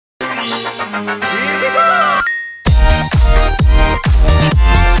Here we go!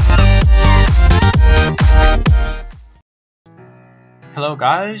 Hello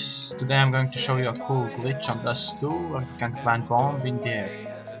guys, today I'm going to show you a cool glitch on Dust 2 where you can plant bomb in the air.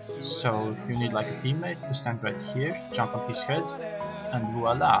 So if you need like a teammate to stand right here, jump on his head, and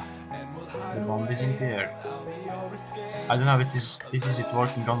voila! The bomb is in the air. I don't know if it is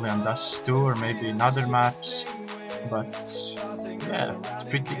working only on Dust 2 or maybe in other maps, but yeah, it's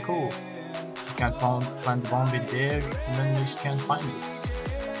pretty cool. You can plant the bomb in the air and then you just can't find it.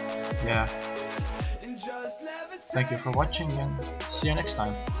 Yeah. Thank you for watching and see you next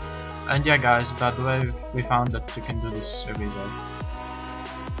time. And yeah guys, by the way, we found that you can do this every day.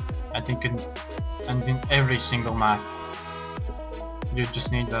 I think in every single map. You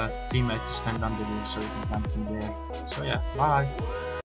just need a teammate to stand under you so you can plant in the air. So yeah, bye!